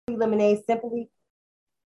lemonade, simply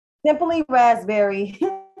raspberry,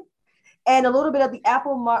 and a little bit of the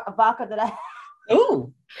apple vodka that I.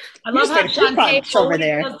 Ooh, I love how Shantae over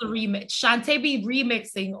there does the remix. Shantae be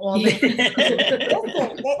remixing all the.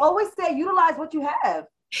 Listen, they always say utilize what you have.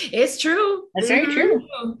 It's true. That's very true.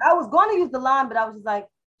 I was going to use the lime, but I was just like,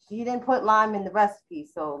 she didn't put lime in the recipe,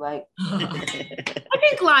 so like. I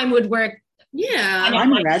think lime would work. Yeah,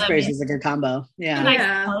 lime and raspberries is a good combo. Yeah.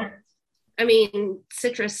 Yeah. I mean,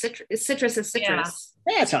 citrus is citrus. Yeah,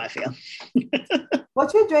 that's how I feel.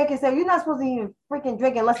 What you drinking? So you're not supposed to even freaking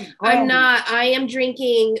drink unless it's brandy. I'm not. I am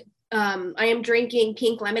drinking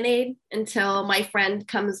pink lemonade until my friend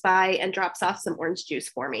comes by and drops off some orange juice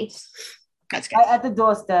for me. That's good. At the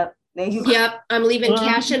doorstep. There you go. Yep, I'm leaving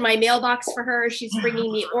cash in my mailbox for her. She's bringing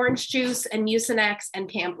me orange juice and Mucinex and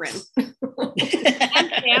Cambrin. And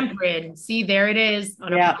Cambrin. See, there it is.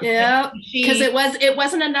 Yeah, because it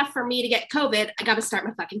wasn't enough for me to get COVID. I got to start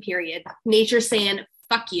my fucking period. Nature's saying,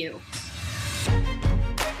 fuck you.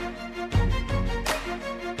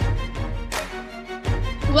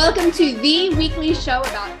 Welcome to the weekly show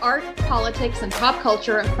about art, politics, and pop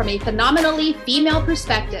culture from a phenomenally female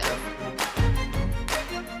perspective.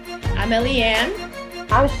 I'm Elianne.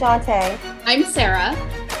 I'm Shantae. I'm Sarah.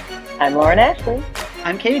 I'm Lauren Ashley.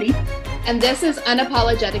 I'm Katie. And this is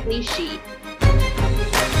Unapologetically She.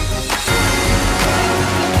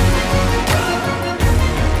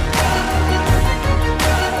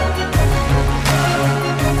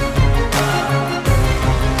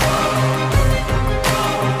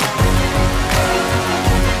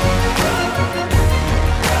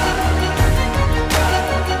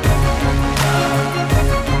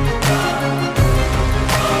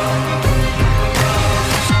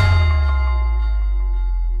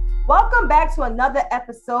 Welcome back to another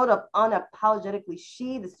episode of Unapologetically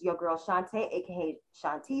She. This is your girl Shantae, aka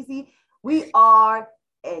Shanteezy. We are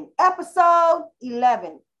in episode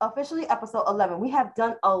 11, officially episode 11. We have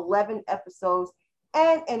done 11 episodes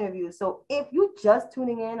and interviews. So if you just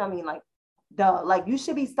tuning in, I mean, you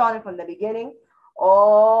should be starting from the beginning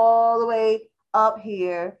all the way up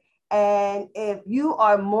here. And if you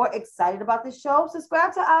are more excited about this show,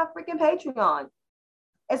 subscribe to our freaking Patreon.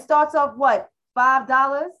 It starts off what?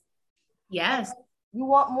 $5? Yes. You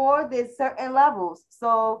want more? There's certain levels.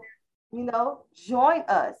 So, join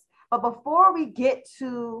us. But before we get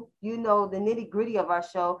to, the nitty gritty of our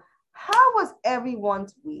show, how was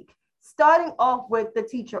everyone's week? Starting off with the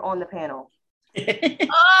teacher on the panel.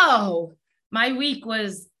 Oh, my week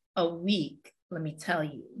was a week, let me tell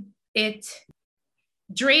you. It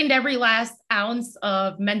drained every last ounce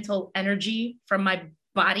of mental energy from my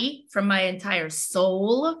body, from my entire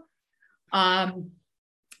soul.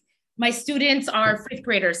 My students are fifth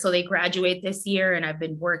graders, so they graduate this year, and I've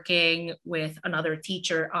been working with another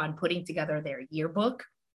teacher on putting together their yearbook.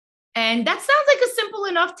 And that sounds like a simple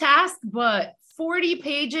enough task, but 40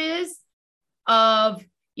 pages of,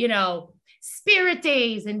 spirit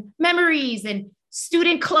days and memories and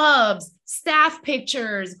student clubs, staff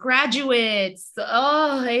pictures, graduates.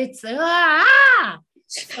 Oh,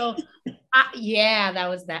 So,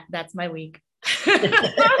 that's my week.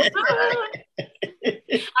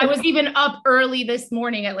 I was even up early this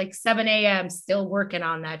morning at like 7 a.m. still working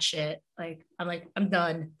on that shit. I'm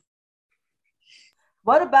done.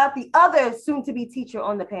 What about the other soon-to-be teacher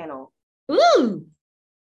on the panel? Ooh.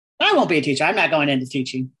 I won't be a teacher. I'm not going into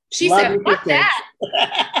teaching. She said, fuck that.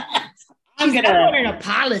 I'm going to a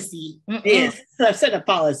policy. Yes, I've set a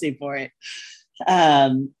policy for it.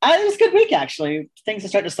 It was a good week, actually. Things are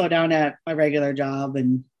starting to slow down at my regular job,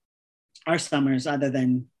 and our summers, other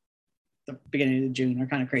than the beginning of June, are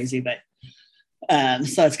kind of crazy, but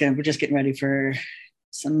so it's good. We're just getting ready for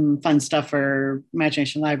some fun stuff for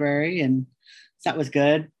Imagination Library, and that was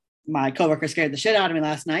good. My coworker scared the shit out of me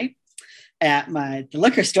last night at the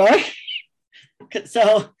liquor store.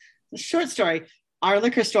 So, short story: our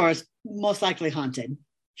liquor store is most likely haunted.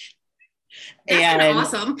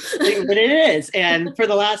 That's awesome. But it is, and for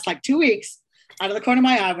the last 2 weeks, out of the corner of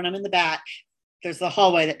my eye, when I'm in the back, there's the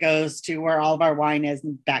hallway that goes to where all of our wine is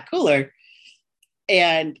in the back cooler.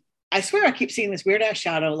 And I swear I keep seeing this weird ass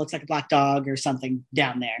shadow. It looks like a black dog or something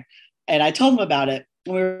down there. And I told him about it.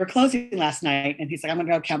 We were closing last night, and he's like, I'm going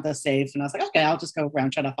to go count the safe. And I was like, okay, I'll just go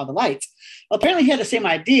around, shut off all the lights. Well, apparently he had the same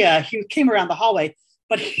idea. He came around the hallway,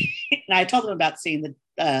 and I told him about seeing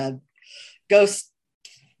the ghost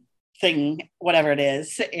thing, whatever it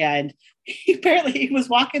is. And apparently he was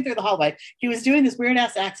walking through the hallway. He was doing this weird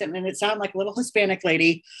ass accent, and it sounded like a little Hispanic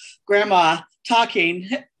lady, grandma, talking.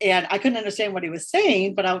 And I couldn't understand what he was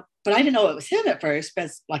saying, but I didn't know it was him at first,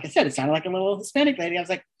 because like I said, it sounded like a little Hispanic lady. I was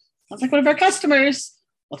like one of our customers.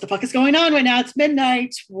 what the fuck is going on right now? It's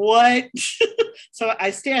midnight. What? So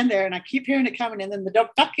I stand there and I keep hearing it coming. And then the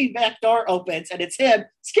fucking back door opens and it's him.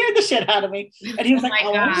 Scared the shit out of me. And he was like,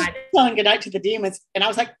 oh, I'm just telling goodnight to the demons. And I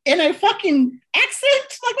was like, in a fucking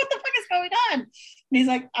accent? Like, what the fuck is going on? And he's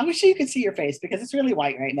like, I wish you could see your face because it's really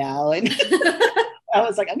white right now. And I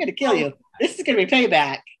was like, I'm going to kill you. This is going to be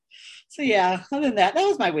payback. So yeah, other than that, that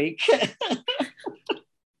was my week.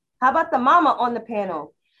 How about the mama on the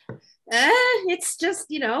panel? It's just,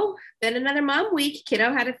 been another mom week.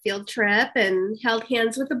 Kiddo had a field trip and held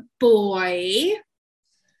hands with a boy.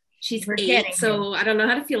 She's 8, so I don't know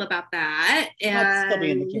how to feel about that. Let's still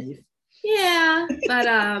be in the cave. Yeah, but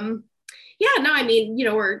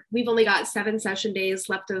we've only got 7 session days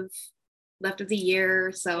left of the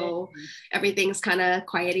year, so everything's kind of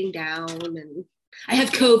quieting down, and I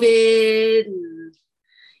have COVID. And,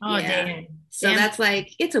 damn. So that's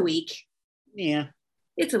like, it's a week. Yeah.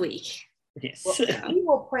 It's a week. Yes. Well, we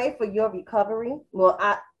will pray for your recovery. Well,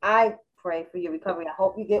 I pray for your recovery. I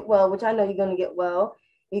hope you get well, which I know you're going to get well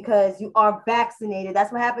because you are vaccinated.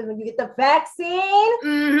 That's what happens when you get the vaccine.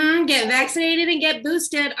 Mm-hmm. Get vaccinated and get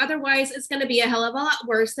boosted. Otherwise, it's going to be a hell of a lot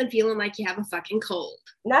worse than feeling like you have a fucking cold.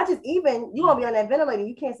 Not just even, you're going to be on that ventilator.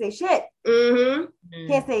 You can't say shit. Mm-hmm. You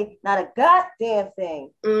can't say not a goddamn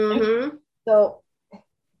thing. Mm-hmm. So,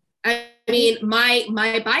 I mean,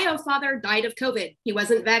 my bio father died of COVID. He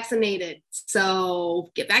wasn't vaccinated.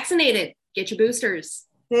 So get vaccinated. Get your boosters.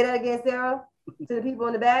 Say that again, Sarah, to the people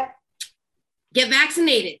in the back. Get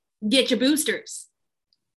vaccinated. Get your boosters.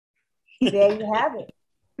 There you have it.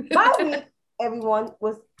 My week, everyone,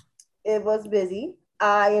 was busy.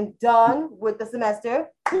 I am done with the semester.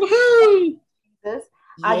 Woohoo!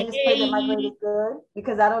 I just pray that my grade is good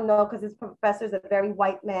because I don't know, because his professors are very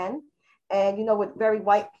white men. And, with very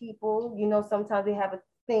white people, sometimes they have a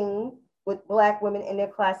thing with Black women in their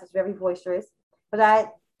classes, very boisterous. But I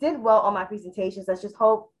did well on my presentations. Let's just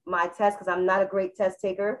hope my test, because I'm not a great test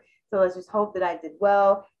taker. So let's just hope that I did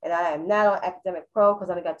well. And I am not on Academic Pro because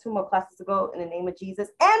I only got 2 more classes to go in the name of Jesus.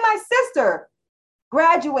 And my sister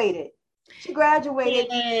graduated. She graduated.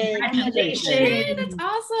 Congratulations. That's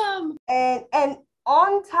awesome. And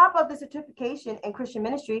on top of the certification in Christian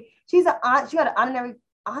ministry, she got an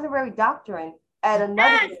honorary doctorate at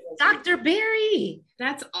another university. Dr. Berry.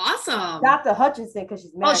 That's awesome. Dr. Hutchinson, because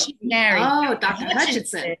she's married. Oh, she's married. Oh, Dr.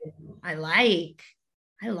 Hutchinson. I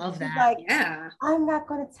love that. Like, yeah. I'm not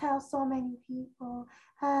going to tell so many people.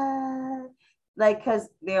 Because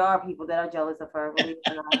there are people that are jealous of her.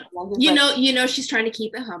 She's trying to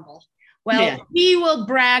keep it humble. Well, we will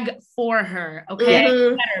brag for her. Okay.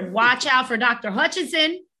 Mm-hmm. Better watch out for Dr.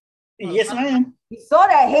 Hutchinson. Yes, ma'am. You saw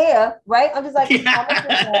that hair, right? I'm just like,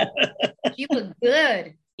 she looked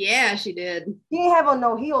good. Yeah, she did. She didn't have on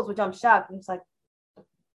no heels, which I'm shocked. I'm just like,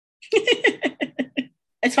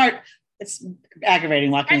 it's hard. It's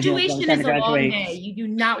aggravating walking. Graduation is a long day. You do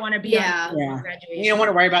not want to be on graduation. You don't want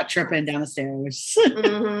to worry about tripping down the stairs.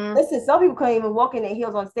 Mm-hmm. Listen, some people couldn't even walk in their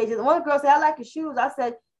heels on stage. One girl said, I like your shoes. I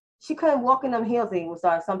said, she couldn't walk in them heels. They would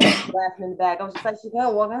start something laughing in the back. I was just like, she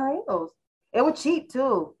couldn't walk in her heels. It was cheap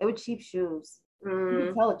too. It was cheap shoes. You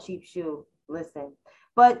can tell a cheap shoe. Listen,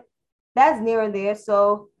 but that's near and there.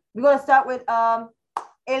 So we're gonna start with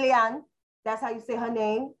Elian. That's how you say her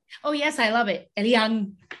name. Oh yes, I love it,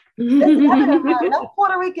 Elian. Enough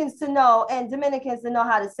Puerto Ricans to know and Dominicans to know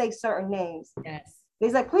how to say certain names. Yes.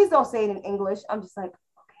 He's like, please don't say it in English. I'm just like,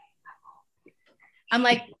 okay. I'm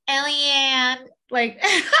like, Elian. Like,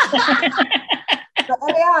 so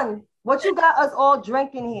Elian, what you got us all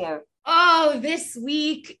drinking here? Oh, this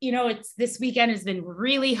week, this weekend has been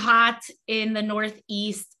really hot in the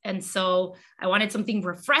Northeast. And so I wanted something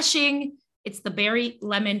refreshing. It's the berry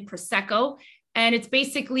lemon Prosecco. And it's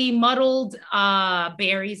basically muddled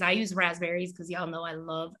berries. I use raspberries because y'all know I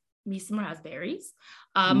love me some raspberries.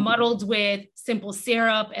 Muddled with simple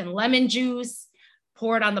syrup and lemon juice,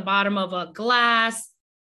 poured on the bottom of a glass,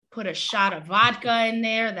 put a shot of vodka in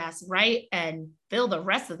there. That's right. And fill the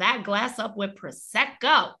rest of that glass up with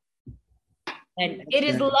Prosecco. And it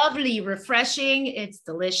is lovely, refreshing. It's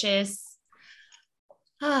delicious.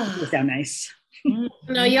 It sounds nice.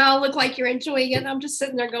 No, y'all look like you're enjoying it. I'm just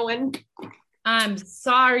sitting there going, I'm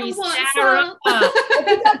sorry, Sarah.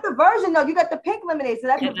 You got the version though. You got the pink lemonade. So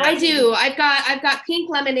that's I do. I've got pink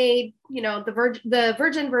lemonade. The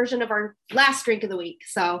virgin version of our last drink of the week.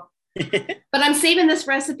 So, but I'm saving this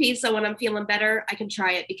recipe so when I'm feeling better, I can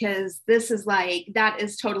try it because that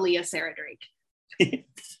is totally a Sarah drink.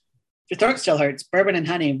 Your throat still hurts. Bourbon and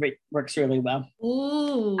honey works really well.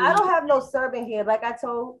 Ooh. I don't have no syrup in here. Like I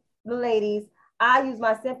told the ladies, I use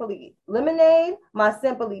my Simply lemonade, my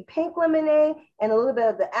Simply pink lemonade, and a little bit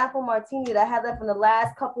of the apple martini that I had left from the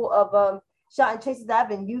last couple of shot and chases that I've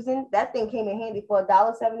been using. That thing came in handy for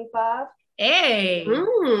 $1.75. Hey.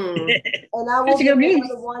 And I will get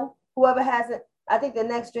another one. Whoever has it, I think the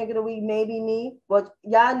next drink of the week may be me. But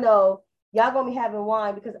y'all know, y'all gonna be having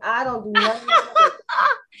wine because I don't do nothing.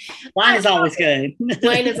 Wine is always good.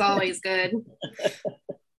 Wine is always good.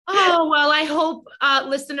 Oh, well, I hope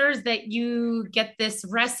listeners that you get this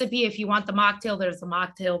recipe. If you want the mocktail, there's a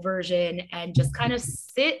mocktail version, and just kind of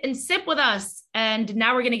sit and sip with us. And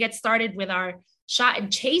now we're going to get started with our shot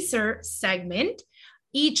and chaser segment.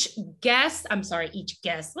 Each guest,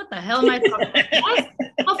 what the hell am I talking about?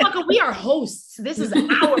 Motherfucker, we are hosts. This is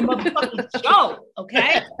our motherfucking show,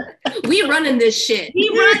 okay? We running this shit. We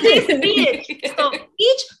run this bitch. So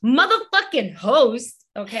each motherfucking host,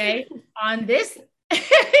 okay, on this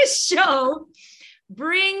show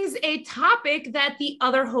brings a topic that the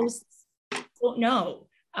other hosts don't know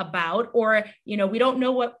about, or, you know, we don't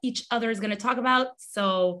know what each other is going to talk about.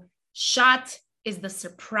 So shot is the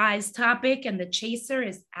surprise topic and the chaser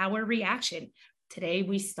is our reaction. Today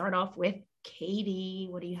we start off with Katie.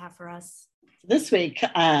 What do you have for us? This week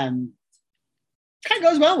kind of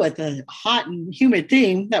goes well with the hot and humid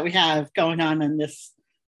theme that we have going on in this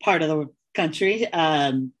part of the country.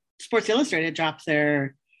 Sports Illustrated dropped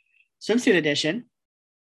their swimsuit edition.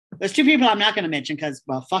 There's two people I'm not going to mention because,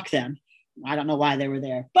 well, fuck them. I don't know why they were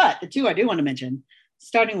there. But the two I do want to mention,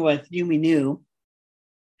 starting with Yumi Nu,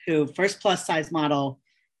 who first plus size model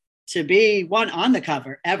to be one on the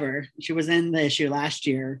cover ever. She was in the issue last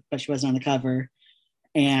year, but she wasn't on the cover.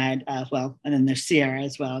 And and then there's Sierra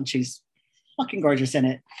as well. And she's fucking gorgeous in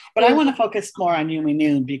it. But I want to focus more on Yumi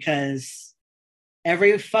Nu because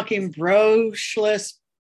every fucking broshless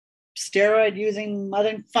steroid using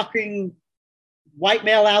motherfucking white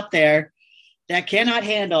male out there that cannot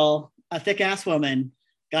handle a thick ass woman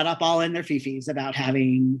got up all in their fifis about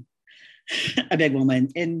having a big woman.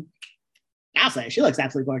 And I'll say she looks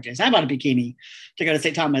absolutely gorgeous. I bought a bikini to go to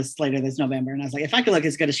St. Thomas later this November, and I was like, if I could look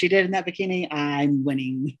as good as she did in that bikini, I'm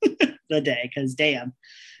winning the day, because damn.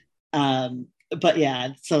 But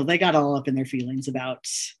yeah, so they got all up in their feelings about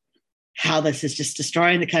how this is just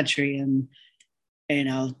destroying the country, and you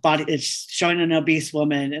know, it's showing an obese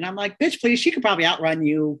woman. And I'm like, bitch, please, she could probably outrun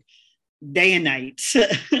you day and night.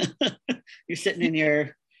 You're sitting in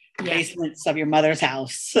your basements of your mother's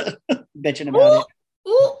house bitching about it.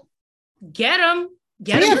 Ooh, get him.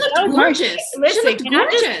 Get him. Gorgeous. Listen,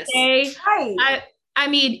 gorgeous. I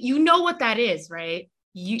mean, you know what that is, right?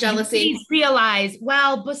 Jealousy. You realize,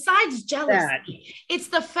 well, besides jealousy, it's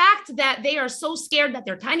the fact that they are so scared that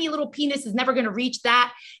their tiny little penis is never going to reach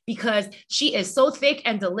that, because she is so thick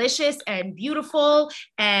and delicious and beautiful,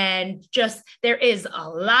 and just there is a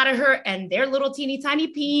lot of her, and their little teeny tiny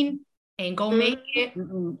peen ain't gonna make it.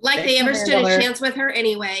 Like they ever stood a chance with her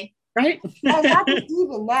anyway. Right? And not just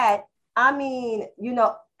even that. I mean, you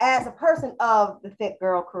know, as a person of the Fit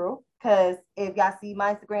Girl crew, because if y'all see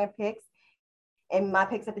my Instagram pics and my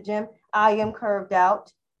pics at the gym, I am curved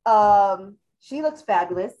out. She looks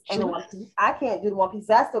fabulous in the one piece. I can't do the one piece.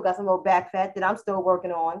 I still got some little back fat that I'm still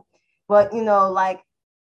working on. But, you know, like,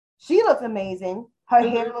 she looks amazing. Her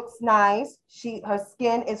hair looks nice. Her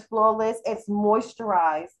skin is flawless. It's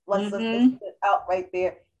moisturized. Let's put it out right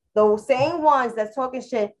there. Those same ones that's talking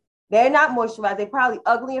shit, they're not moisturized. They're probably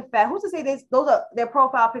ugly and fat. Who's to say those are their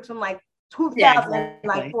profile pics from like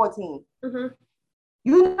 2014?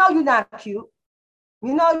 You know you're not cute.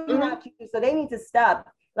 You know you're not cute. So they need to stop.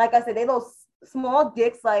 Like I said, they those small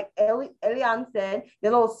dicks, like Eliane said,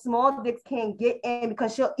 their little small dicks can't get in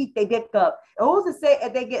because she'll eat their dick up. And who's to say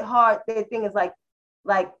if they get hard, their thing is like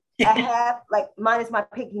a half, like minus my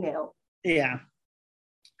pinky nail. Yeah.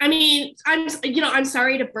 I mean, I'm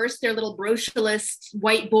sorry to burst their little brocholist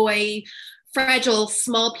white boy, fragile,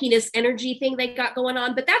 small penis energy thing they got going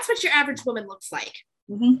on, but that's what your average woman looks like.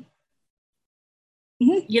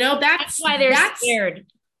 You know, that's why they're scared.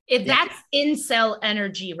 That's incel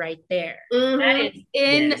energy right there. That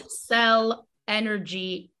is incel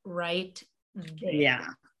energy right there. Yeah,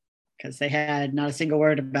 because they had not a single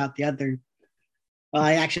word about the other. Well,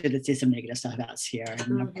 I actually did see some negative stuff about Sierra,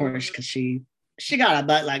 and of course, because she got a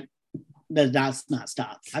butt like does not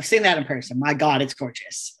stop. I've seen that in person. My God, it's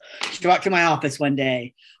gorgeous. She walked to my office one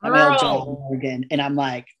day at my old job in Oregon, and I'm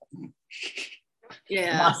like,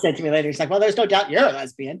 Boss said to me later, he's like, well, there's no doubt you're a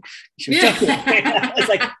lesbian. She was joking. It's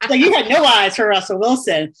like you had no eyes for Russell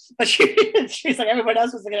Wilson, but she's like, everybody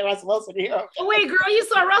else was looking at Russell Wilson here. Oh, wait, girl, you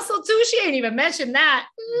saw Russell too? She ain't even mentioned that.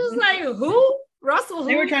 She was like, who? Russell who?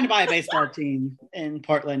 They were trying to buy a baseball team in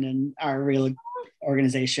Portland, and our real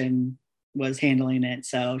organization was handling it.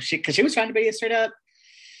 So because she was trying to be a straight up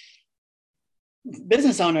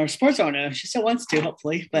business owner, sports owner. She still wants to,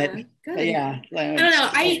 hopefully, but yeah. I don't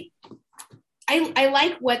know. I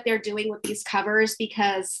like what they're doing with these covers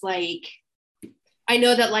because like, I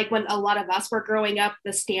know that like when a lot of us were growing up,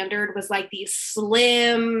 the standard was like these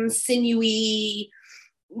slim, sinewy,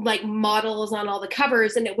 like models on all the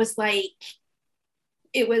covers. And it was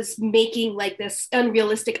making like this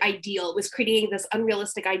unrealistic ideal. It was creating this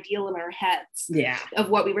unrealistic ideal in our heads of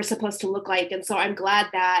what we were supposed to look like. And so I'm glad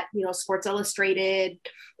that, you know, Sports Illustrated,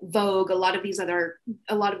 Vogue, a lot of these other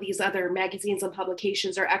magazines and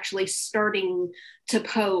publications are actually starting to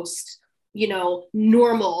post, you know,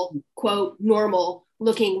 normal, quote, normal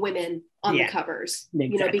looking women on the covers,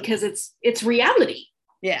 you know, because it's reality.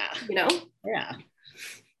 Yeah. You know? Yeah.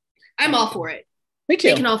 I'm all for it. Me too.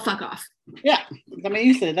 They can all fuck off. Yeah. I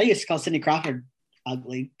mean, they used to call Cindy Crawford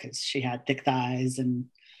ugly because she had thick thighs and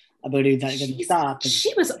a booty that didn't stop. And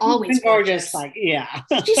she was always gorgeous. Like, yeah.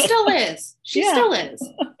 She still is. She still is.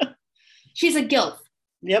 She's a gilf.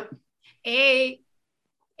 Yep. I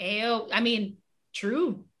mean,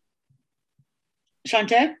 true.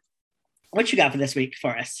 Shantae, what you got for this week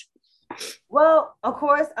for us? Well, of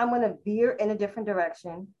course, I'm going to veer in a different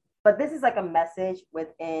direction, but this is like a message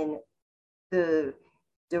within the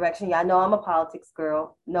direction. Yeah, I know I'm a politics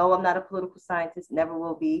girl. No, I'm not a political scientist. Never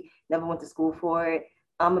will be. Never went to school for it.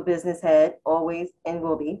 I'm a business head, always and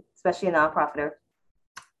will be, especially a nonprofiter.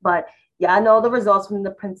 But yeah, I know the results from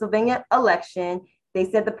the Pennsylvania election.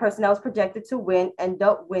 They said the person that was projected to win ended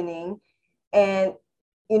up winning. And,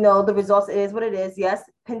 you know, the results, it is what it is. Yes,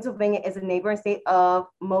 Pennsylvania is a neighboring state of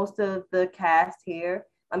most of the cast here.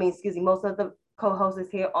 Most of the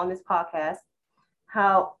co-hosts here on this podcast.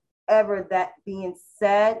 However, that being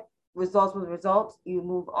said, results with results, you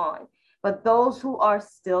move on. But those who are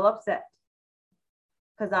still upset,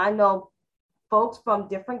 because I know folks from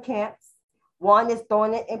different camps, one is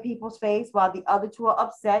throwing it in people's face while the other two are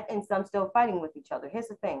upset and some still fighting with each other. Here's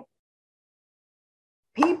the thing.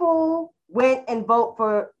 People went and vote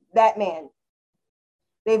for that man.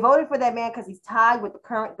 They voted for that man because he's tied with the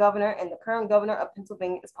current governor, and the current governor of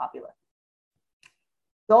Pennsylvania is popular.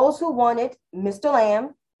 Those who wanted Mr.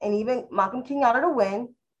 Lamb and even Malcolm Kenyatta to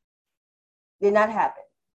win did not happen.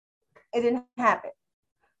 It didn't happen.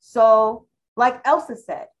 So, like Elsa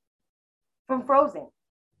said from Frozen,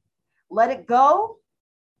 let it go.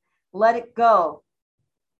 Let it go.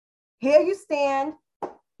 Here you stand.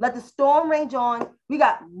 Let the storm rage on. We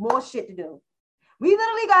got more shit to do. We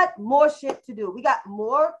literally got more shit to do. We got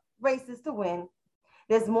more races to win.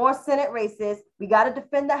 There's more Senate races. We got to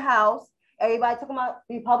defend the House. Everybody talking about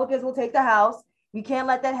Republicans will take the House. We can't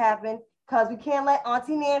let that happen because we can't let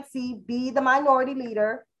Auntie Nancy be the minority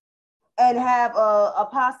leader and have a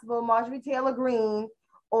possible Marjorie Taylor Greene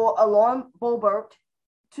or a Lauren Boebert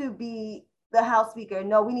to be the House Speaker.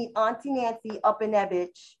 No, we need Auntie Nancy up in that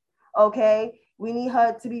bitch. Okay? We need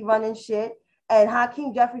her to be running shit. And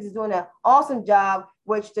Hakeem Jeffries is doing an awesome job,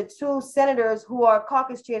 which the two senators who are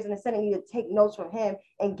caucus chairs in the Senate need to take notes from him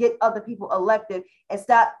and get other people elected and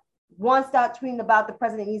stop tweeting about the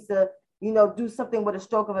president needs to, you know, do something with a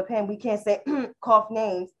stroke of a pen. We can't say cough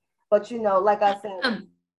names, but you know, like I said,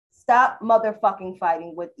 stop motherfucking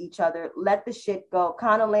fighting with each other. Let the shit go.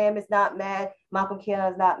 Conor Lamb is not mad. Malcolm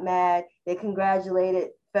Kenyatta is not mad. They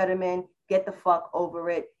congratulated Fetterman. Get the fuck over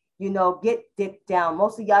it. You know, get dick down.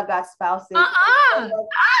 Most of y'all got spouses.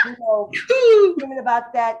 You know, screaming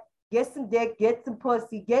about that. Get some dick, get some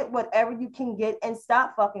pussy, get whatever you can get, and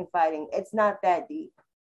stop fucking fighting. It's not that deep.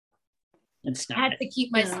 It's not. I had to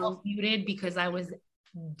keep myself muted because I was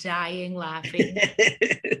dying laughing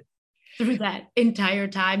through that entire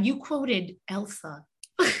time. You quoted Elsa.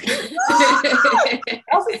 Elsa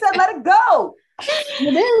said, "Let it go."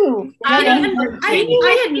 You do. I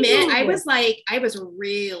admit, I was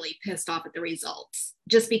really pissed off at the results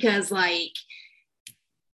just because, like,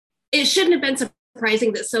 it shouldn't have been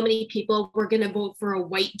surprising that so many people were going to vote for a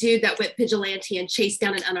white dude that went vigilante and chased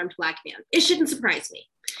down an unarmed black man. It shouldn't surprise me,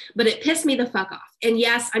 but it pissed me the fuck off. And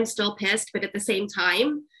yes, I'm still pissed, but at the same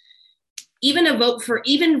time, even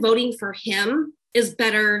voting for him is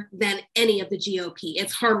better than any of the GOP.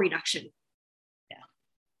 It's harm reduction.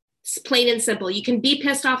 It's plain and simple. You can be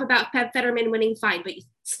pissed off about Fetterman winning, fine, but you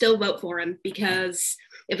still vote for him because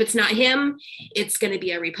if it's not him, it's going to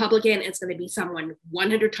be a Republican. It's going to be someone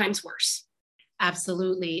 100 times worse.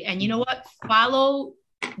 Absolutely. And you know what? Follow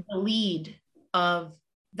the lead of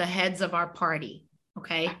the heads of our party.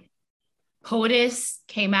 Okay. POTUS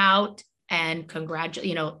came out and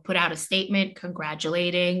put out a statement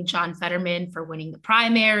congratulating John Fetterman for winning the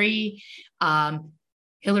primary.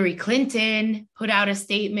 Hillary Clinton put out a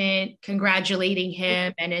statement congratulating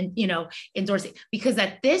him and, endorsing, because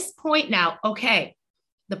at this point now, okay,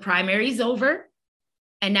 the primary's over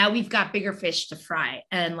and now we've got bigger fish to fry.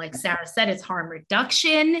 And like Sarah said, it's harm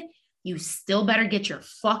reduction. You still better get your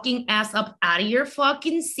fucking ass up out of your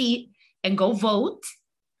fucking seat and go vote.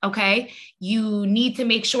 Okay. You need to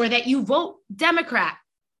make sure that you vote Democrat,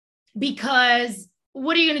 because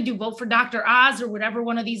what are you going to do? Vote for Dr. Oz or whatever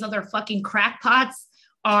one of these other fucking crackpots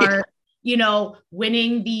are,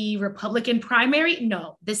 winning the Republican primary?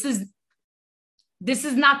 No, this is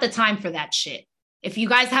not the time for that shit. If you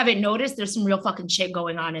guys haven't noticed, there's some real fucking shit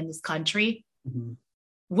going on in this country. Mm-hmm.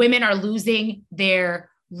 Women are losing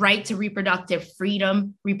their right to reproductive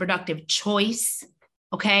freedom, reproductive choice.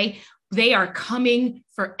 Okay. They are coming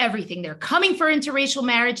for everything. They're coming for interracial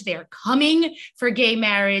marriage. They are coming for gay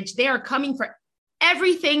marriage. They are coming for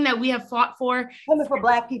everything that we have fought for. Coming for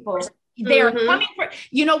Black people. They are coming for,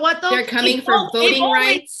 you know what though? They're coming for voting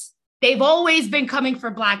rights. They've always been coming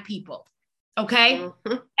for Black people. Okay.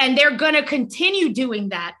 Mm-hmm. And they're going to continue doing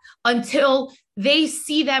that until they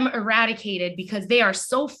see them eradicated, because they are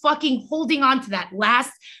so fucking holding on to that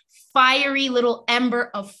last fiery little ember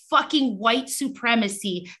of fucking white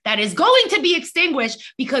supremacy that is going to be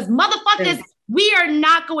extinguished, because motherfuckers, we are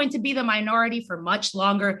not going to be the minority for much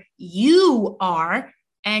longer. You are,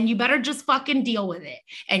 and you better just fucking deal with it.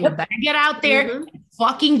 And you better get out there and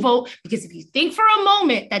fucking vote, because if you think for a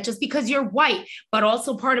moment that just because you're white, but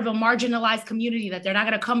also part of a marginalized community, that they're not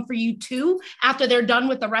going to come for you too, after they're done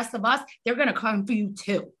with the rest of us, they're going to come for you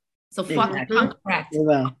too. So fucking come correct.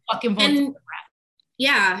 Fucking vote.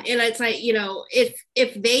 Yeah. And it's like,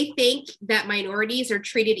 if they think that minorities are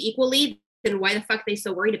treated equally, then why the fuck are they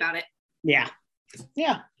so worried about it? Yeah.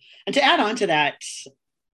 Yeah. And to add on to that,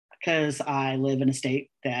 because I live in a state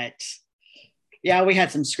that, we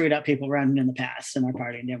had some screwed up people running in the past in our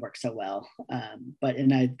party and didn't work so well. But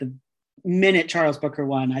the minute Charles Booker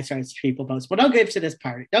won, I started to see people post, well, don't give to this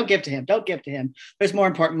party. Don't give to him. Don't give to him. There's more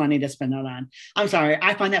important money to spend it on. I'm sorry.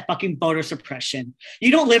 I find that fucking voter suppression.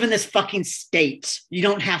 You don't live in this fucking state. You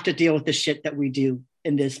don't have to deal with the shit that we do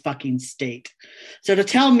in this fucking state. So to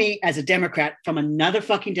tell me as a Democrat from another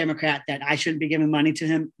fucking Democrat that I shouldn't be giving money to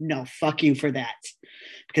him, no, fuck you for that.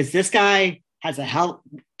 Because this guy has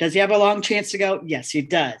does he have a long chance to go? Yes, he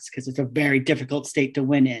does, because it's a very difficult state to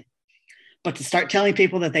win in. But to start telling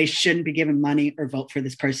people that they shouldn't be given money or vote for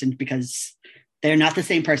this person because they're not the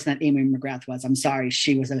same person that Amy McGrath was. I'm sorry.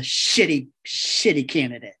 She was a shitty, shitty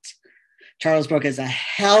candidate. Charles Booker is a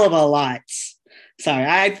hell of a lot. Sorry,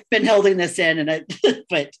 I've been holding this in,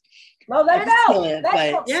 but well, let it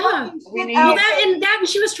out. And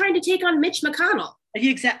she was trying to take on Mitch McConnell.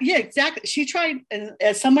 Exactly. She tried, and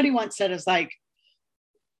as somebody once said, it's like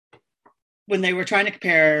when they were trying to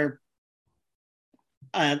compare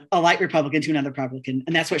a light Republican to another Republican,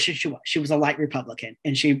 and that's what she was. She was a light Republican,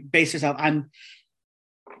 and she based herself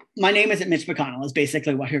my name isn't Mitch McConnell is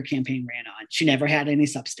basically what her campaign ran on. She never had any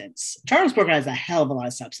substance. Charles Booker has a hell of a lot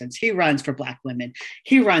of substance. He runs for Black women.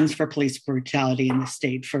 He runs for police brutality in the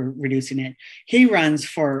state, for reducing it. He runs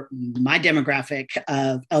for my demographic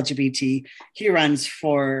of LGBT. He runs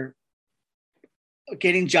for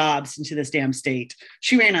getting jobs into this damn state.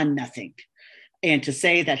 She ran on nothing. And to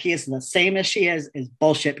say that he is the same as she is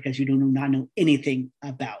bullshit, because you do not know anything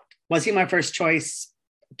about. Was he my first choice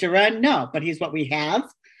to run? No, but he's what we have.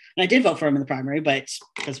 And I did vote for him in the primary, but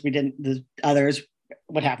because the others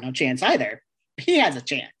would have no chance either. He has a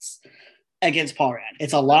chance against Paul Rand.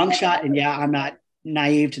 It's a long shot. And I'm not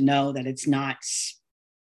naive to know that it's not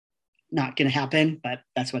going to happen, but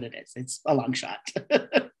that's what it is. It's a long shot.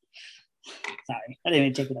 Sorry, I didn't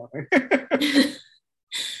even take it over.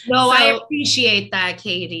 No, I appreciate that,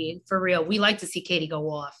 Katie. For real. We like to see Katie go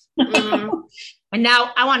off. And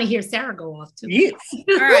now I want to hear Sarah go off too. Yes.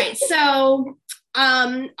 All right. So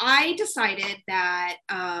I decided that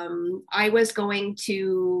I was going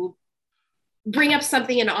to bring up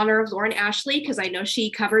something in honor of Lauren Ashley, because I know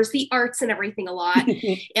she covers the arts and everything a lot.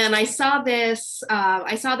 And I saw this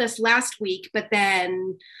last week, but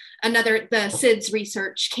then the SIDS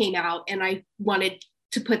research came out, and I wanted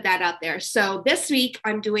to put that out there. So this week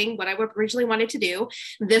I'm doing what I originally wanted to do.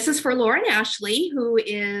 This is for Lauren Ashley, who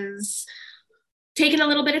is taking a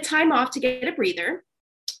little bit of time off to get a breather.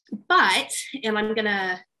 But, and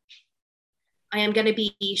I am gonna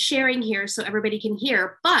be sharing here so everybody can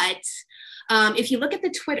hear. But if you look at the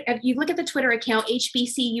Twitter account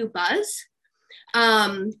HBCU Buzz,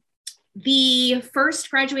 the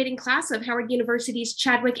first graduating class of Howard University's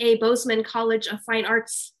Chadwick A. Boseman College of Fine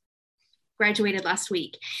Arts graduated last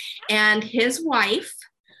week, and his wife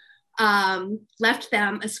left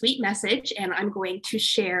them a sweet message, and I'm going to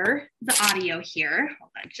share the audio here.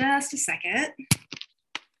 Hold on just a second.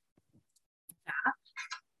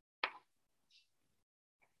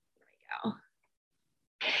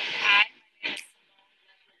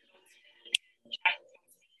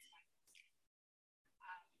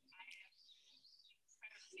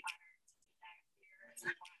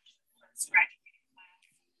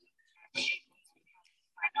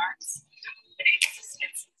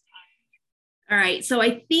 All right, so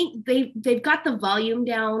I think they've got the volume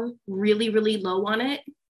down really, really low on it.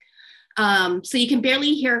 So you can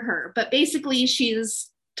barely hear her, but basically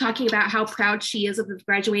she's talking about how proud she is of the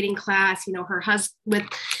graduating class, you know, her husband with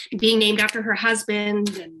being named after her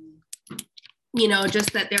husband, and you know,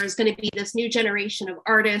 just that there's going to be this new generation of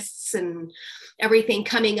artists and everything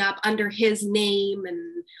coming up under his name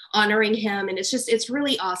and honoring him. And it's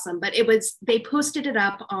really awesome. But they posted it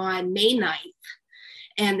up on May 9th,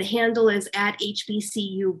 and the handle is at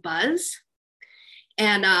HBCU Buzz.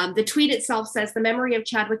 And the tweet itself says, the memory of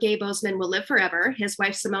Chadwick A. Boseman will live forever. His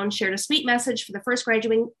wife, Simone, shared a sweet message for the first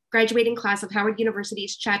graduating class of Howard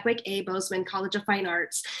University's Chadwick A. Boseman College of Fine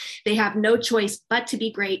Arts. They have no choice but to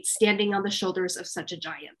be great, standing on the shoulders of such a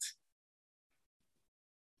giant.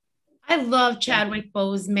 I love Chadwick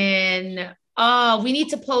Boseman. Oh, we need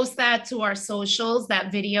to post that to our socials,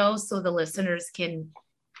 that video, so the listeners can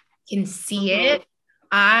see it.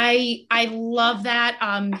 I love that.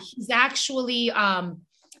 He's actually,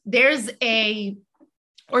 there's a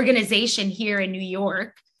organization here in New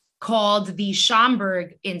York called the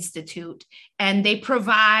Schomburg Institute, and they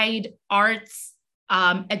provide arts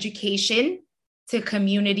education to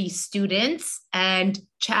community students. And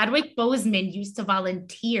Chadwick Boseman used to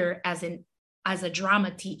volunteer as a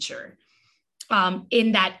drama teacher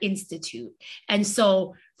in that institute. And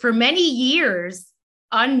so for many years,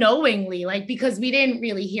 unknowingly, like, because we didn't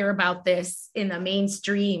really hear about this in the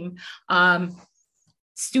mainstream,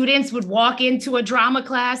 students would walk into a drama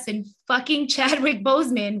class and fucking Chadwick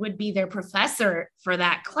Boseman would be their professor for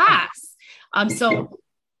that class. So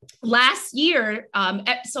last year,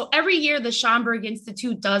 so every year the Schomburg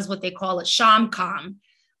Institute does what they call a Shomcom.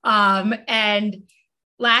 And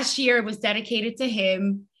last year it was dedicated to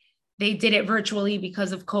him. They did it virtually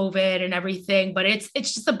because of COVID and everything, but it's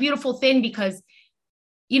just a beautiful thing because,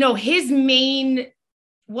 you know,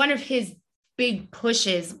 one of his big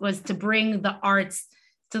pushes was to bring the arts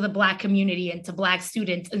to the Black community and to Black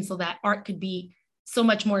students. And so that art could be so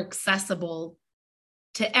much more accessible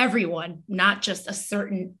to everyone, not just a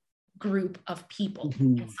certain group of people.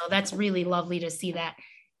 Mm-hmm. And so that's really lovely to see that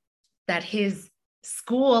his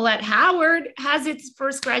school at Howard has its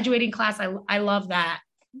first graduating class. I love that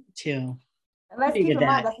too. And let's keep in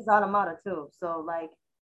mind that's his alma mater too. So like,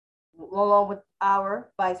 along with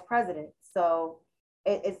our vice president. So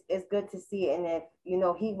it's good to see. And if, you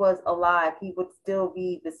know, he was alive, he would still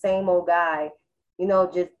be the same old guy, you know,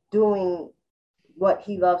 just doing what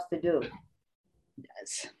he loves to do.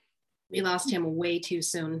 Yes. We lost him way too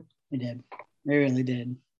soon. We did. We really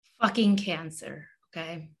did. Fucking cancer.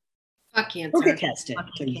 Okay. Fuck cancer. Okay, cancer.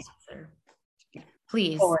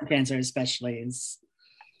 Please. Colon cancer especially is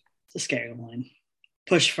a scary one.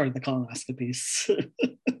 Push for the colonoscopies.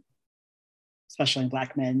 Especially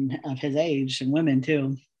Black men of his age and women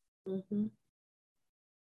too. Mm-hmm.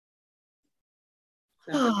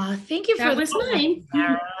 Oh, thank you that was mine,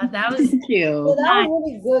 Sarah. That was thank you. Well, that was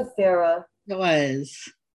really good, Sarah. It was.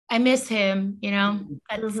 I miss him. You know,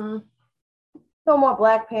 no more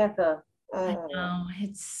Black Panther. I know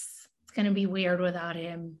it's gonna be weird without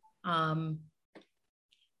him. I'm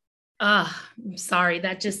sorry.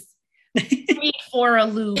 That just me for a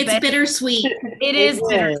loop. It's bittersweet. It is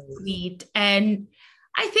bittersweet. And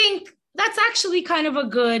I think that's actually kind of a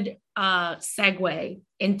good segue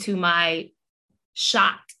into my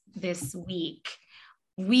shot this week.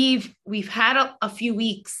 We've had a few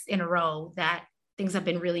weeks in a row that things have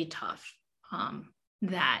been really tough,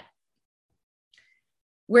 that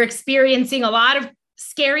we're experiencing a lot of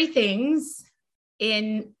scary things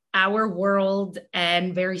in our world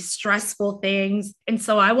and very stressful things. And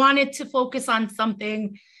so I wanted to focus on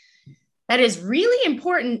something that is really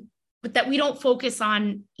important, but that we don't focus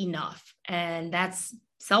on enough. And that's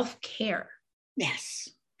self-care. Yes.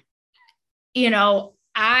 You know,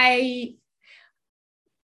 I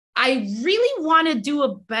really want to do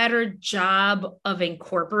a better job of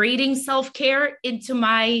incorporating self-care into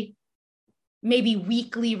my maybe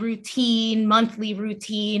weekly routine, monthly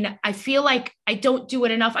routine. I feel like I don't do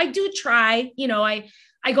it enough. I do try, you know, I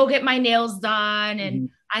go get my nails done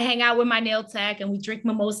and I hang out with my nail tech and we drink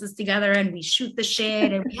mimosas together and we shoot the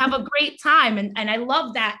shit and we have a great time. And I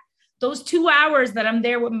love that those 2 hours that I'm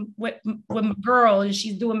there with my girl and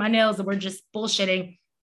she's doing my nails and we're just bullshitting,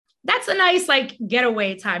 that's a nice like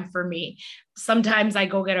getaway time for me. Sometimes I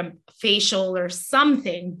go get a facial or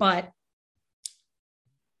something, but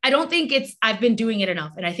I don't think I've been doing it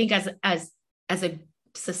enough. And I think as a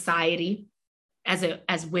society,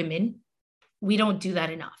 as women, we don't do that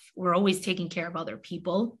enough. We're always taking care of other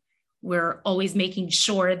people. We're always making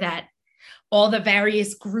sure that all the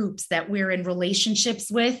various groups that we're in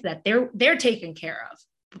relationships with, that they're taken care of.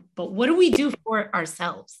 But what do we do for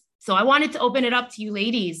ourselves? So I wanted to open it up to you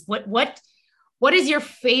ladies. What is your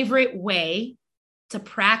favorite way to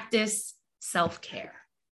practice self-care?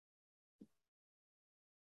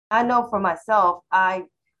 I know for myself, I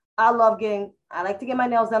like to get my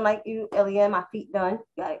nails done like you, Eliane, my feet done.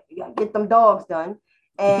 You gotta get them dogs done.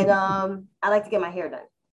 And I like to get my hair done.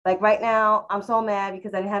 Like right now, I'm so mad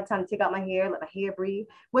because I didn't have time to take out my hair, let my hair breathe,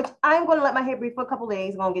 which I'm going to let my hair breathe for a couple of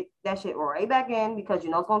days. I'm going to get that shit right back in because,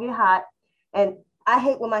 it's going to get hot. And I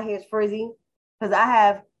hate when my hair is frizzy because I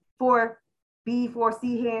have 4B,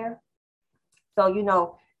 4C hair. So,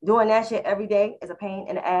 doing that shit every day is a pain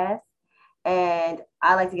in the ass. And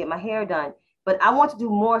I like to get my hair done. But I want to do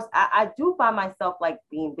more. I do find myself like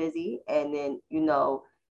being busy. And then,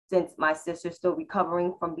 since my sister's still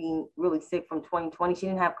recovering from being really sick from 2020, she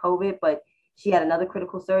didn't have COVID, but she had another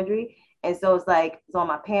critical surgery. And so it's like, it's on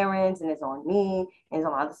my parents and it's on me and it's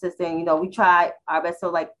on my other sister. And, we try our best. So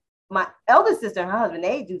like my elder sister and her husband,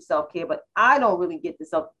 they do self-care, but I don't really get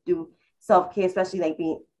to do self-care, especially like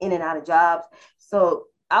being in and out of jobs. So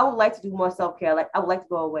I would like to do more self-care. Like I would like to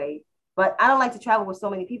go away, but I don't like to travel with so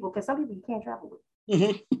many people because some people you can't travel with.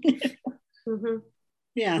 Mm-hmm. Mm-hmm.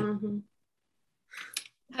 Yeah. Mm-hmm.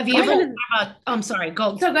 Have you ever? I'm sorry.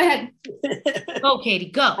 Go. So go ahead. Go,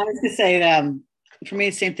 Katie. Go. I was gonna say, for me,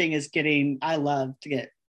 the same thing as getting. I love to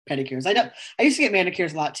get pedicures. I used to get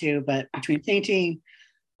manicures a lot too, but between painting,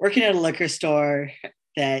 working at a liquor store,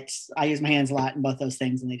 that I use my hands a lot in both those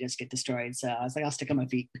things, and they just get destroyed. So I was like, I'll stick on my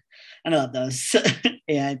feet. I love those.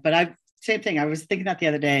 Same thing. I was thinking that the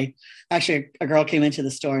other day. Actually, a girl came into the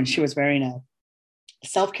store and she was wearing a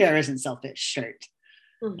 "Self-care isn't selfish" shirt.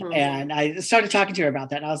 Mm-hmm. And I started talking to her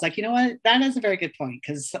about that. And I was like, you know what? That is a very good point.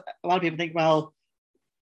 Because a lot of people think, well,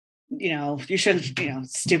 you shouldn't,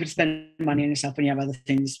 stupid spend money on yourself when you have other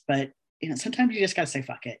things. But, sometimes you just got to say,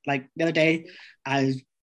 fuck it. Like the other day, I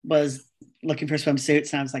was looking for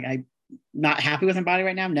swimsuits and I was like, I'm not happy with my body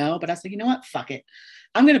right now. No, but I was like, you know what? Fuck it.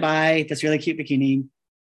 I'm going to buy this really cute bikini.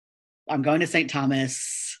 I'm going to St.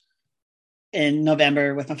 Thomas in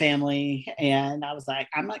November with my family. And I was like,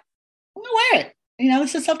 I'm going to wear it.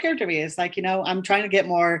 This is self-care to me. It's like, I'm trying to get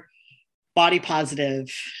more body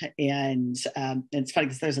positive. And it's funny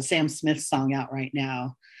because there's a Sam Smith song out right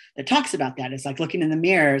now that talks about that. It's like looking in the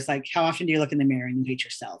mirror. It's like, how often do you look in the mirror and you hate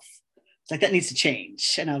yourself? It's like, that needs to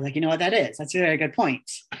change. And I was like, you know what that is? That's a very good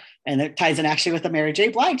point. And it ties in actually with the Mary J.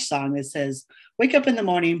 Blige song that says, wake up in the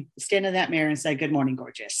morning, stand in that mirror and say, good morning,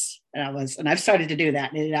 gorgeous. And I've started to do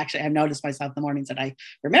that. And I've noticed myself in the mornings that I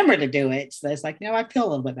remember to do it. So it's like, I feel a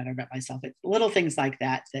little bit better about myself. It's little things like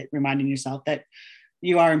that reminding yourself that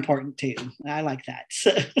you are important too. I like that.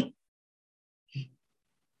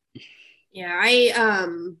 Yeah,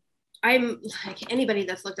 I'm like, anybody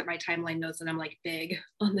that's looked at my timeline knows that I'm like big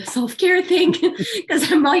on the self-care thing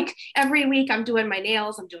because I'm like every week I'm doing my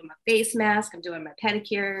nails, I'm doing my face mask, I'm doing my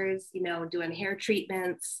pedicures, doing hair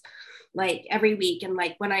treatments like every week. And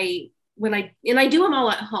like when I do them all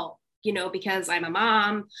at home, because I'm a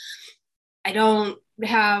mom, I don't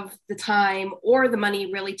have the time or the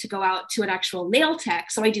money really to go out to an actual nail tech.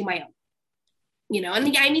 So I do my own,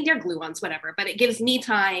 and I mean, they're glue-ons, whatever, but it gives me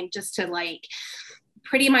time just to like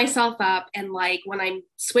pretty myself up. And like when I'm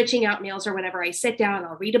switching out nails or whatever, I sit down,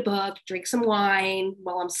 I'll read a book, drink some wine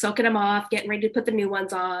while I'm soaking them off, getting ready to put the new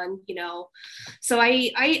ones on, so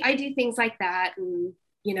I do things like that. And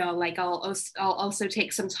like I'll also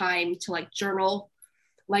take some time to like journal,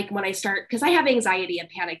 like when I start, because I have anxiety and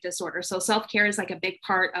panic disorder, so self-care is like a big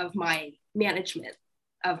part of my management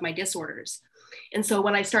of my disorders. And so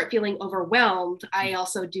when I start feeling overwhelmed, I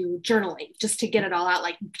also do journaling just to get it all out,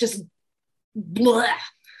 like just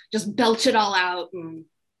belch it all out and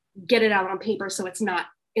get it out on paper so it's not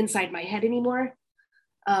inside my head anymore.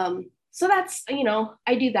 So that's,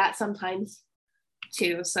 I do that sometimes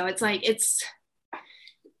too. So it's like,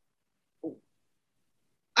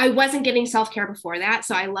 I wasn't getting self-care before that.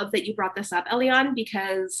 So I love that you brought this up, Eliane,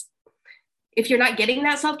 because if you're not getting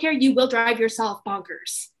that self-care, you will drive yourself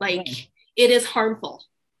bonkers. Like it is harmful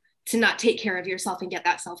to not take care of yourself and get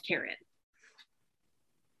that self-care in.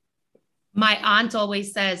 My aunt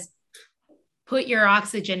always says, put your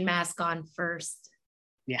oxygen mask on first.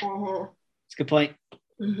 Yeah. Mm-hmm. That's a good point.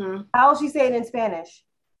 Mm-hmm. How will she say it in Spanish?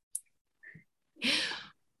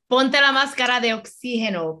 Ponte la máscara de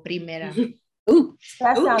oxígeno primero. Ooh,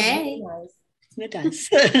 That sounds Okay. really nice. it does.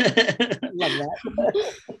 Love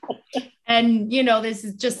that. And, this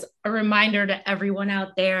is just a reminder to everyone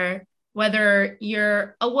out there, whether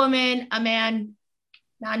you're a woman, a man,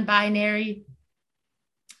 non-binary,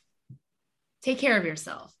 take care of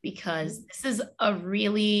yourself, because this is a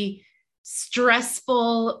really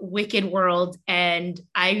stressful, wicked world. And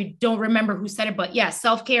I don't remember who said it, but yeah,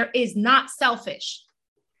 self-care is not selfish.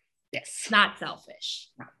 Yes. Not selfish.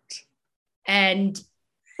 And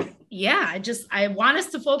yeah, I want us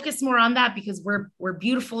to focus more on that, because we're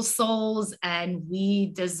beautiful souls and we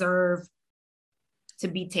deserve to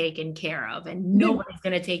be taken care of, and nobody's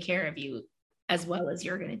going to take care of you as well as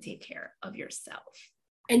you're going to take care of yourself.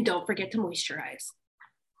 And don't forget to moisturize.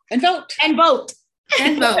 And vote. And vote.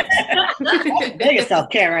 And vote. Biggest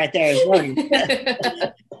self-care right there is voting.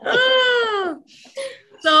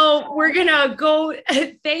 So we're going to go.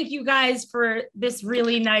 Thank you guys for this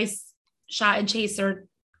really nice shot and chaser.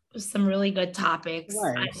 Some really good topics.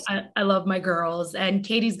 Nice. I love my girls, and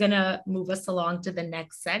Katie's gonna move us along to the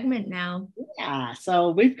next segment now. Yeah, so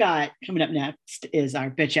we've got coming up next is our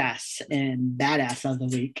bitch ass and badass of the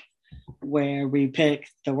week, where we pick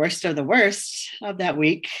the worst of that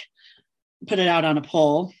week, put it out on a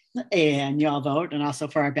poll, and you all vote. And also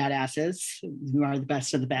for our badasses, who are the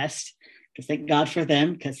best of the best, because thank God for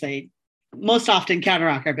them, because they most often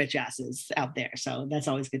counter-rock our bitch asses out there. So that's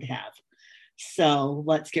always good to have. So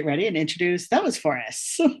let's get ready and introduce those for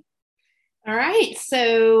us. All right.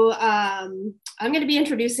 So I'm going to be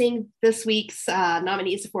introducing this week's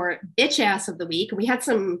nominees for Bitch Ass of the Week. We had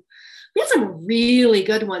some really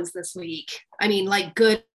good ones this week. I mean, like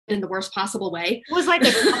good in the worst possible way. It was like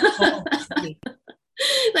a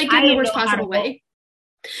like good in the worst possible way.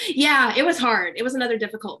 Yeah, it was hard. It was another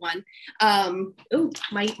difficult one.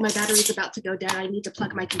 My battery's about to go down. I need to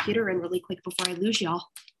plug my computer in really quick before I lose y'all.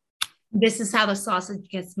 This is how the sausage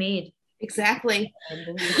gets made. Exactly.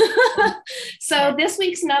 So this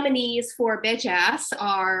week's nominees for Bitch Ass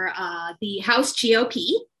are the House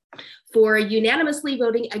GOP for unanimously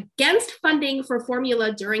voting against funding for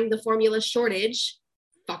formula during the formula shortage.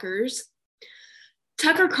 Fuckers.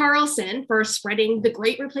 Tucker Carlson for spreading the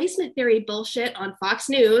Great Replacement Theory bullshit on Fox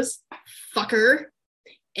News. Fucker.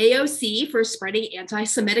 AOC for spreading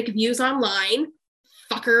anti-Semitic views online.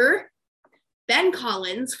 Fucker. Ben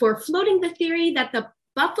Collins for floating the theory that the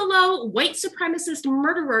Buffalo white supremacist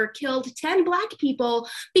murderer killed 10 Black people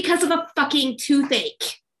because of a fucking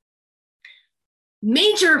toothache.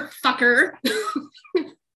 Major fucker.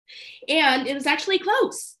 And it was actually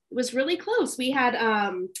close. It was really close. We had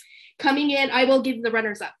coming in, I will give the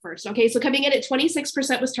runners up first. Okay, so coming in at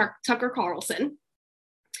 26% was Tucker Carlson.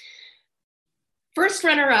 First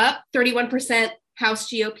runner up, 31% House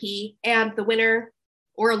GOP, and the winner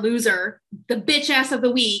or a loser, the bitch ass of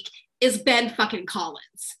the week, is Ben fucking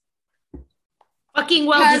Collins. Fucking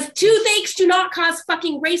well. Because toothaches do not cause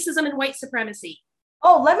fucking racism and white supremacy.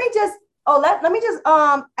 Let me just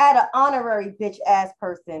add an honorary bitch ass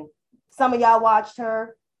person. Some of y'all watched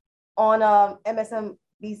her on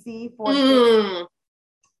MSNBC for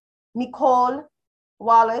Nicole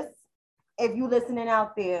Wallace. If you listening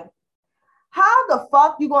out there, how the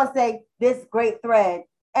fuck you gonna say this great thread?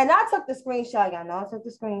 And I took the screenshot. Y'all know I took the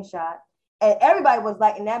screenshot. And everybody was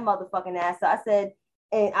liking that motherfucking ass. So I said,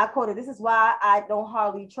 and I quoted, "This is why I don't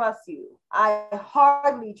hardly trust you. I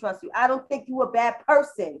hardly trust you. I don't think you a bad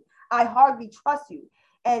person. I hardly trust you."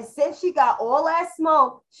 And since she got all that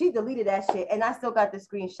smoke, she deleted that shit. And I still got the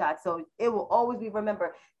screenshot. So it will always be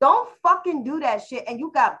remembered. Don't fucking do that shit. And you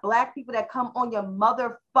got Black people that come on your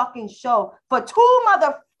motherfucking show for 2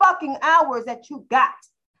 motherfucking hours that you got.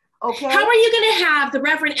 Okay. How are you going to have the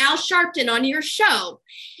Reverend Al Sharpton on your show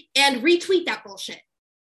and retweet that bullshit?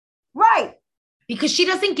 Right. Because she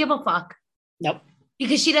doesn't give a fuck. Nope.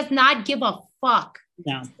 Because she does not give a fuck.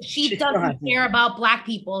 No. She doesn't care about Black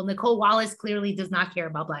people. Nicole Wallace clearly does not care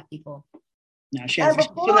about Black people. No, she'll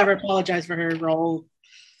never apologize for her role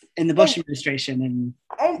in the Bush administration.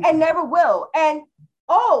 And never will. And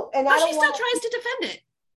but she still tries to defend it.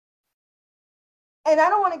 And I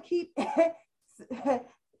don't want to keep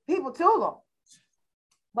people too long.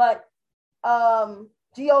 But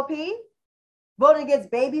GOP voting against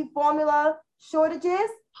baby formula shortages,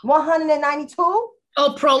 192.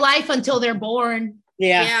 Oh, pro-life until they're born.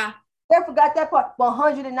 Yeah. I forgot that part.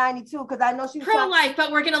 192, because I know she was pro-life,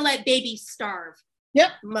 but we're gonna let babies starve. Yep.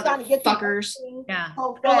 Motherfuckers. Yeah.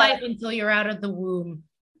 Pro-life until you're out of the womb.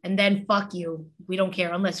 And then fuck you. We don't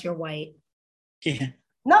care unless you're white. Yeah.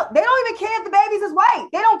 No, they don't even care if the babies is white.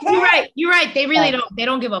 They don't care. You're right. They really don't. They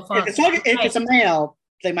don't give a fuck. If it's a male,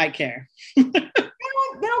 they might care. They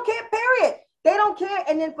don't care, period. They don't care.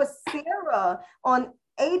 And then for Sarah on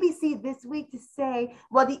ABC this week to say,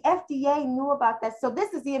 well, the FDA knew about that. So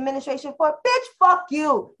this is the administration for bitch, fuck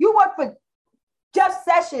you. You work for Jeff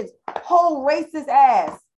Sessions, whole racist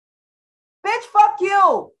ass. Bitch, fuck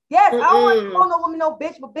you. Yes, I don't want to call no woman no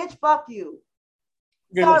bitch, but bitch, fuck you.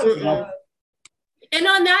 Sorry, Sarah. And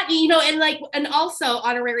on that, and also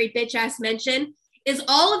honorary bitch ass mention is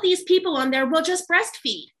all of these people on there will just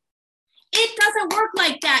breastfeed. It doesn't work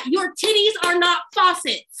like that. Your titties are not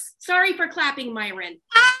faucets. Sorry for clapping, Myron.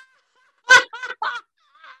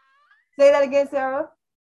 Say that again, Sarah.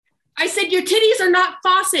 I said your titties are not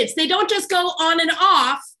faucets. They don't just go on and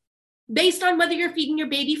off based on whether you're feeding your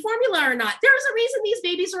baby formula or not. There's a reason these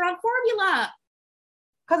babies are on formula.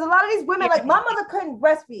 Because a lot of these women, like my mother couldn't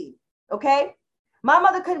breastfeed, okay? My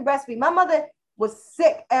mother couldn't breastfeed. My mother was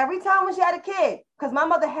sick every time when she had a kid because my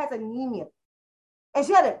mother has anemia. And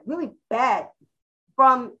she had it really bad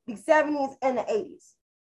from the 70s and the 80s.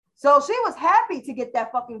 So she was happy to get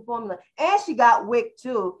that fucking formula. And she got WIC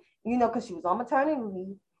too, because she was on maternity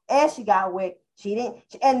leave. And she got WIC.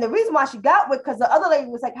 And the reason why she got WIC, because the other lady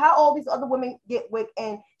was like, how all these other women get WIC?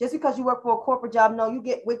 And just because you work for a corporate job, no, you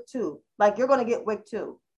get WIC too. Like, you're going to get WIC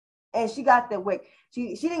too. And she got the WIC.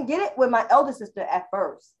 She didn't get it with my elder sister at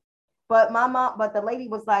first. But the lady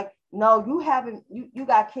was like, no, you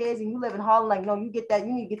got kids and you live in Harlem. Like, no, you need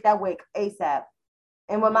to get that WIC ASAP.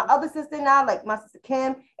 And with my other sister now, like my sister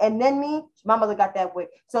Kim, and then me, my mother got that WIC.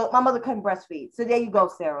 So my mother couldn't breastfeed. So there you go,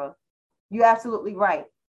 Sarah. You're absolutely right.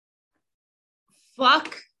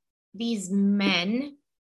 Fuck these men,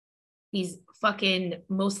 these fucking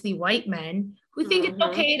mostly white men who think it's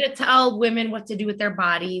okay to tell women what to do with their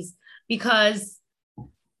bodies because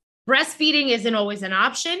breastfeeding isn't always an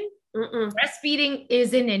option. Breastfeeding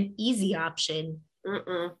isn't an easy option.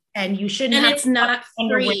 And you shouldn't and have it's not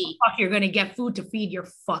free. Where the fuck you're going to get food to feed your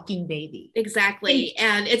fucking baby. Exactly.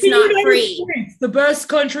 And it's not free. States, the best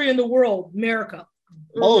country in the world, America.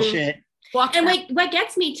 Bullshit. And what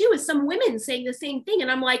gets me too is some women saying the same thing. And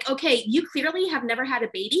I'm like, okay, you clearly have never had a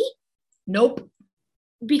baby. Nope.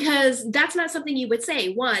 Because that's not something you would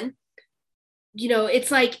say. One,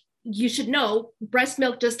 it's like, you should know breast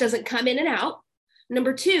milk just doesn't come in and out.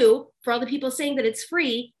 Number two, for all the people saying that it's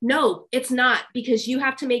free, no, it's not, because you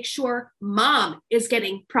have to make sure mom is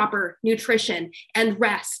getting proper nutrition and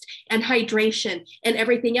rest and hydration and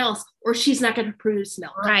everything else, or she's not going to produce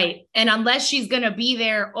milk. Right. And unless she's going to be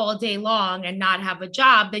there all day long and not have a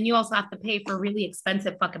job, then you also have to pay for really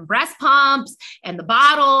expensive fucking breast pumps and the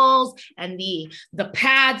bottles and the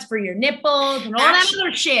pads for your nipples and all that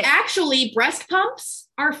other shit. Actually, breast pumps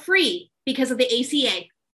are free because of the ACA.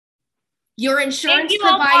 Your insurance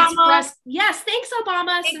provides breast. Yes, thanks,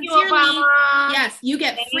 Obama. Thank Sincerely. you, Obama. Yes, you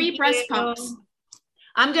get free breast pumps.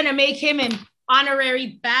 I'm gonna make him an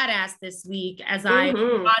honorary badass this week as I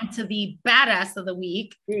move on to the badass of the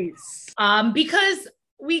week. Because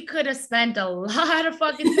we could have spent a lot of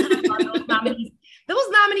fucking time on those nominees. Those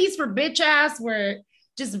nominees for bitch ass were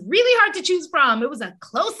just really hard to choose from. It was a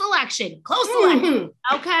close election.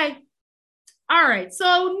 Okay. All right. So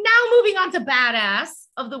now moving on to badass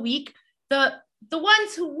of the week. The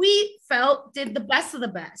ones who we felt did the best of the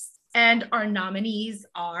best. And our nominees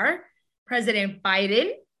are President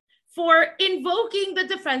Biden for invoking the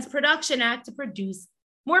Defense Production Act to produce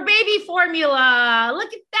more baby formula.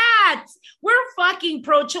 Look at that. We're fucking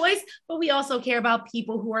pro-choice, but we also care about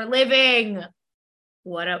people who are living.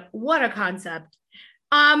 What a concept.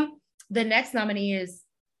 The next nominee is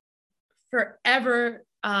forever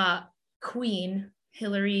Queen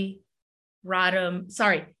Hillary Madam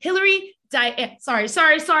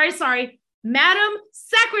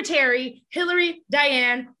Secretary Hillary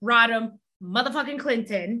Diane Rodham motherfucking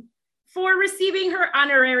Clinton for receiving her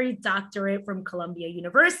honorary doctorate from Columbia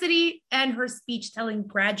University and her speech telling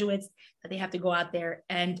graduates that they have to go out there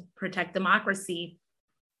and protect democracy.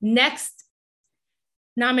 Next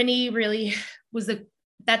nominee really was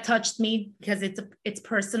that touched me because it's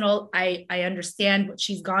personal. I understand what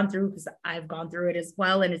she's gone through because I've gone through it as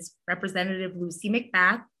well. And it's Representative Lucy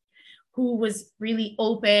McBath, who was really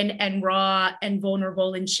open and raw and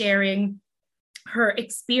vulnerable in sharing her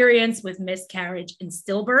experience with miscarriage and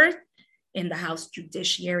stillbirth in the House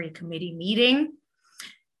Judiciary Committee meeting.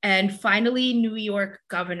 And finally, New York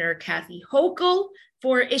Governor Kathy Hochul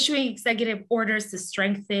for issuing executive orders to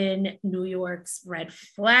strengthen New York's red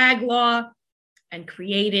flag law and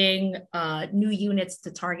creating new units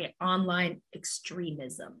to target online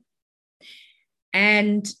extremism.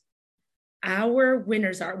 And our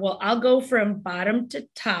winners are, well, I'll go from bottom to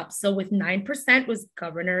top. So with 9% was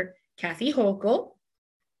Governor Kathy Hochul.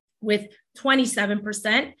 With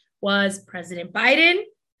 27% was President Biden.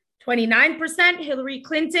 29% Hillary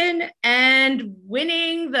Clinton, and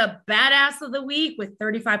winning the badass of the week with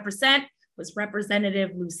 35% was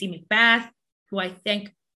Representative Lucy McBath, who I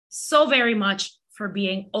thank so very much for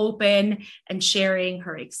being open and sharing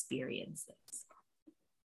her experiences.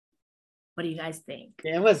 What do you guys think?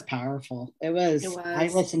 It was powerful. It was. I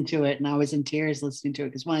listened to it and I was in tears listening to it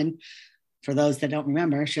because, one, for those that don't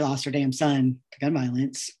remember, she lost her damn son to gun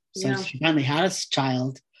violence. So she finally had a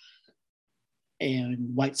child.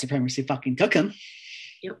 And white supremacy fucking took him.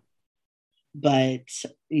 Yep. But,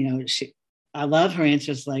 you know, I love her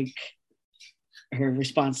answers, like her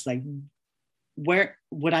response, like, where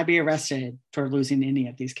would I be arrested for losing any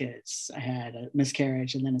of these kids? I had a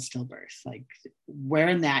miscarriage and then a stillbirth. Like, where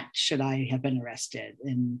in that should I have been arrested?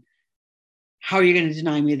 And how are you going to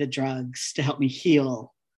deny me the drugs to help me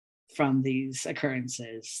heal from these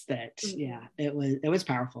occurrences? That it was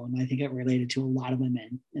powerful, and I think it related to a lot of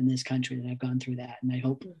women in this country that have gone through that, and I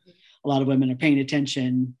hope a lot of women are paying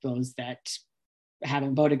attention. Those that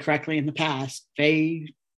haven't voted correctly in the past,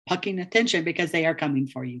 pay fucking attention, because they are coming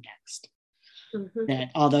for you next.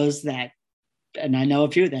 That all those that, and I know a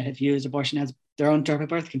few that have used abortion as their own type of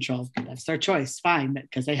birth control, that's their choice, fine,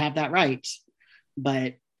 because they have that right.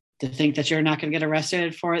 But to think that you're not going to get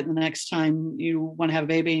arrested for it the next time you want to have a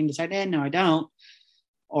baby and decide, no, I don't.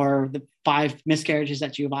 Or the 5 miscarriages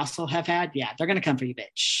that you also have had. Yeah, they're going to come for you,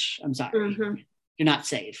 bitch. I'm sorry. You're not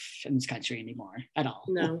safe in this country anymore at all.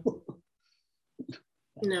 No.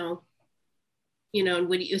 No. You know, and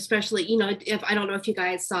when you, especially, you know, if I don't know if you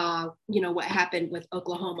guys saw, you know, what happened with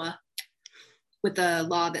Oklahoma with the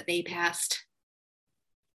law that they passed.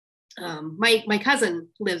 My cousin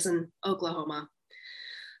lives in Oklahoma.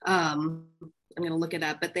 I'm going to look it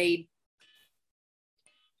up, but they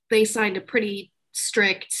signed a pretty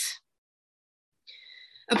strict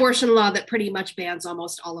abortion law that pretty much bans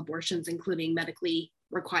almost all abortions, including medically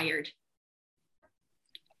required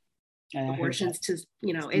abortions. To,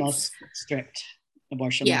 you know, it's most strict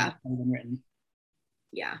abortion law that has been written.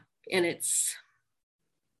 Yeah, and it's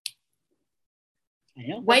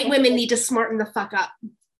white women need to smarten the fuck up.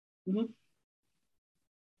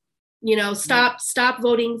 You know, stop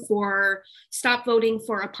voting for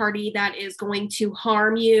a party that is going to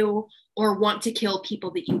harm you or want to kill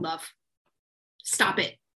people that you love. Stop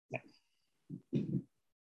it.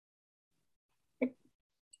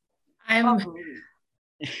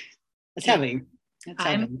 It's heavy.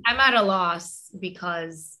 I'm at a loss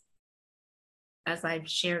because, as I've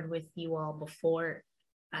shared with you all before,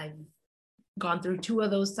 I've gone through 2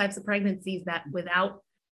 of those types of pregnancies that, without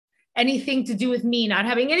anything to do with me, not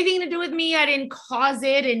having anything to do with me, I didn't cause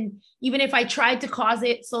it. And even if I tried to cause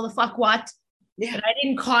it, so the fuck what? Yeah. But I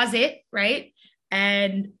didn't cause it, right?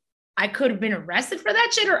 And I could have been arrested for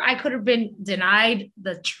that shit, or I could have been denied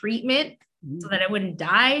the treatment so that I wouldn't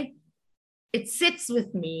die. It sits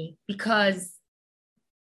with me because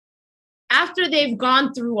after they've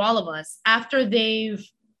gone through all of us,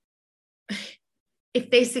 if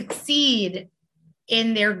they succeed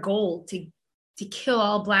in their goal to kill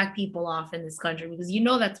all Black people off in this country, because you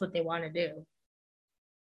know that's what they want to do.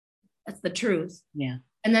 That's the truth. Yeah.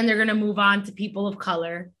 And then they're going to move on to people of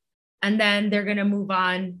color. And then they're going to move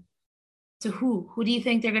on to who? Who do you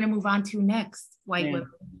think they're going to move on to next? White women.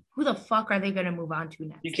 Who the fuck are they going to move on to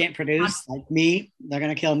next? You can't produce like me. They're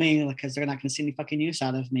going to kill me because they're not going to see any fucking use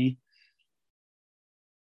out of me.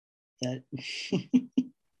 That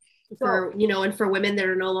for, you know, and for women that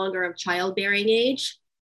are no longer of childbearing age.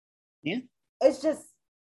 Yeah. It's just,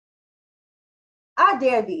 I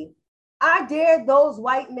dare thee. I dare those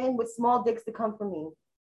white men with small dicks to come for me.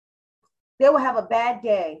 They will have a bad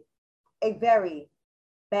day, a very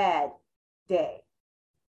bad day.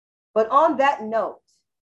 But on that note,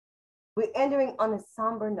 we're ending on a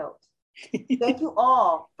somber note. Thank you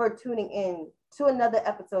all for tuning in to another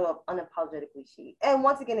episode of Unapologetically She. And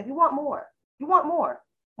once again, if you want more,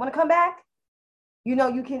 want to come back, you know,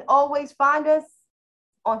 you can always find us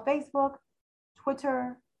on Facebook,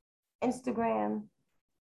 Twitter, Instagram.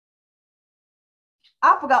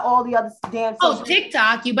 I forgot all the other damn socials.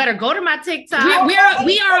 TikTok. You better go to my TikTok.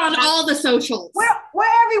 We are on all the socials. We're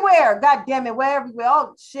everywhere. God damn it. We're everywhere.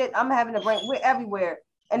 Oh shit. I'm having a brain. We're everywhere.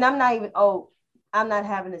 And I'm not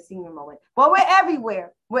having a senior moment. But we're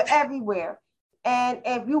everywhere. We're everywhere. And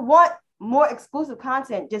if you want more exclusive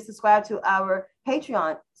content, just subscribe to our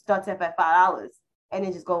Patreon. Starts at $5. And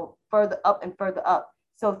then just go further up and further up.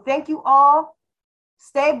 So thank you all.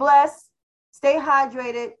 Stay blessed. Stay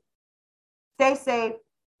hydrated. Stay safe.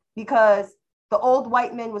 because the old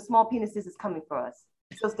white men with small penises is coming for us.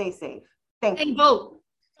 So stay safe. Thank you. And vote.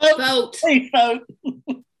 Vote. Please vote.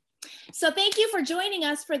 So thank you for joining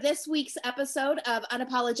us for this week's episode of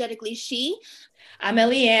Unapologetically She. I'm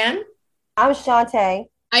Elianne. I'm Shantae.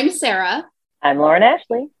 I'm Sarah. I'm Lauren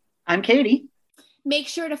Ashley. I'm Katie. Make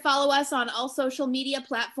sure to follow us on all social media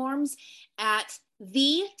platforms at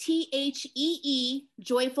the THEE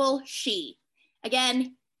Joyful She.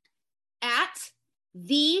 Again, at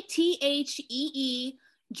the THEE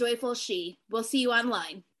Joyful She. We'll see you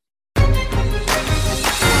online.